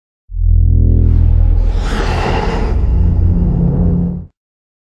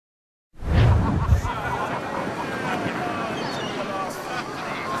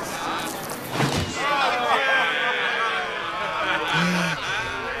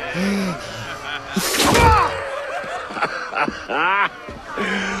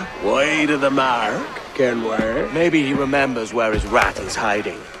Way to the mark, Kenway. Maybe he remembers where his rat is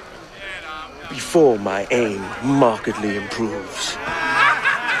hiding. Before my aim markedly improves.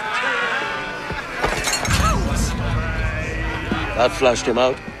 That flushed him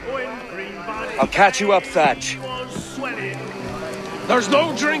out. I'll catch you up, Thatch. There's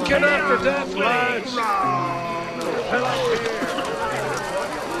no drinking after death, lads.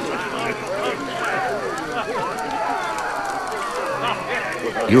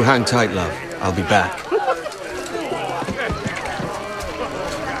 You hang tight, love. I'll be back.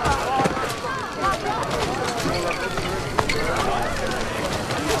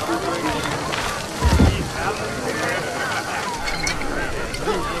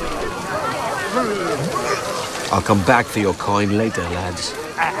 I'll come back for your coin later, lads.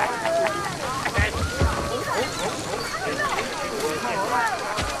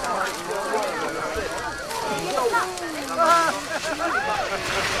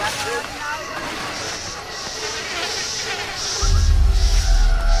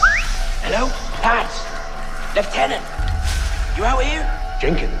 Hello? Lads! Lieutenant! You out here?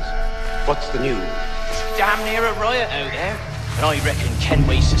 Jenkins, what's the news? It's damn near a riot out there. And I reckon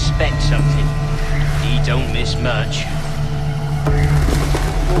Kenway suspects something. He don't miss much.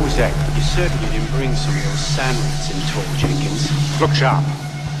 What was that? You're certain you didn't bring some of those sand rats in tow, Jenkins? Look sharp.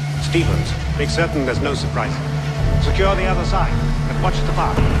 Stevens, make certain there's no surprises. Secure the other side, and watch the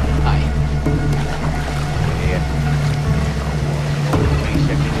bar. Aye. Here.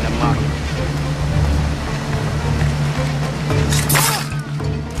 Reset in the mark.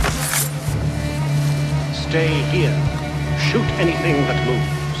 Stay here. Shoot anything that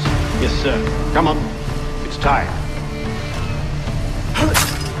moves. Yes, sir. Come on. It's time.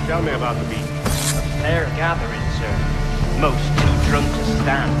 Tell me about the beat. A fair gathering, sir. Most too drunk to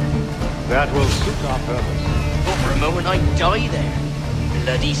stand. That will suit our purpose. But for a moment I'd die there.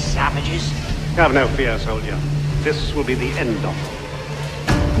 Bloody savages. Have no fear, soldier. This will be the end of them.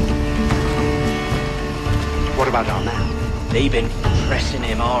 What about our man? They've been pressing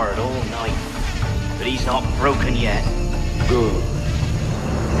him hard all night. But he's not broken yet. Good.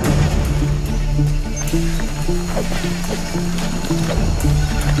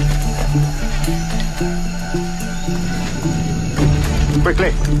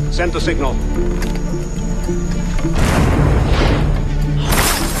 Quickly, send the signal.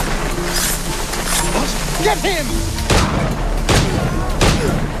 Get him!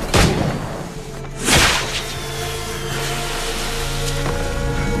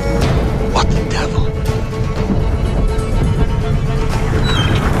 What the devil?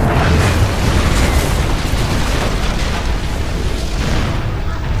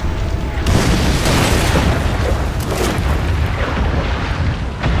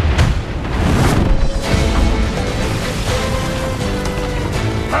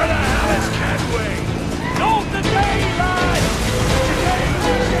 Where the hell is Kenway? Note the day, lads! Today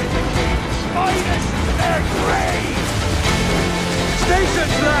we get the king's finest to their grave!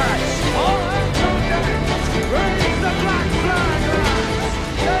 Stations, lads! All hands on deck! Raise the black flag, lads!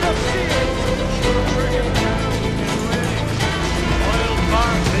 Let them see it! Bring him down, Kenway! I'll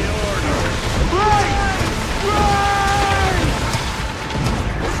mark the order! Right! Right!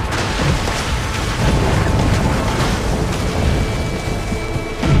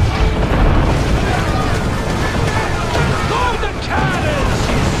 Load the cannons!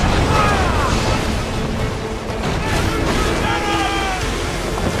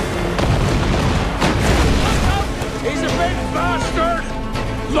 He's a big bastard!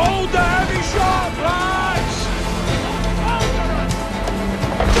 Load the heavy shot, lads!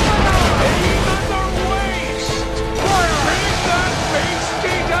 Aim at their waist! Bring that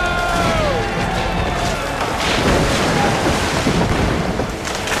beastie down!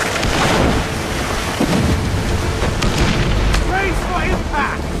 Brace for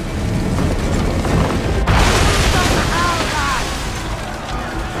impact! What the hell, lads?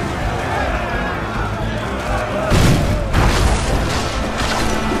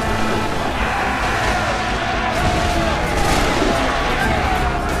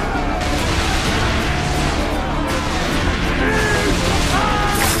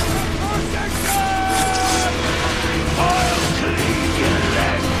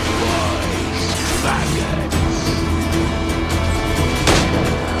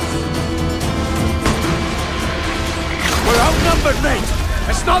 We're outnumbered, mate!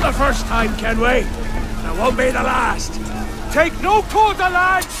 It's not the first time, Kenway. It won't be the last. Take no quarter,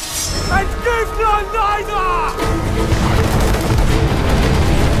 lads! And give none neither!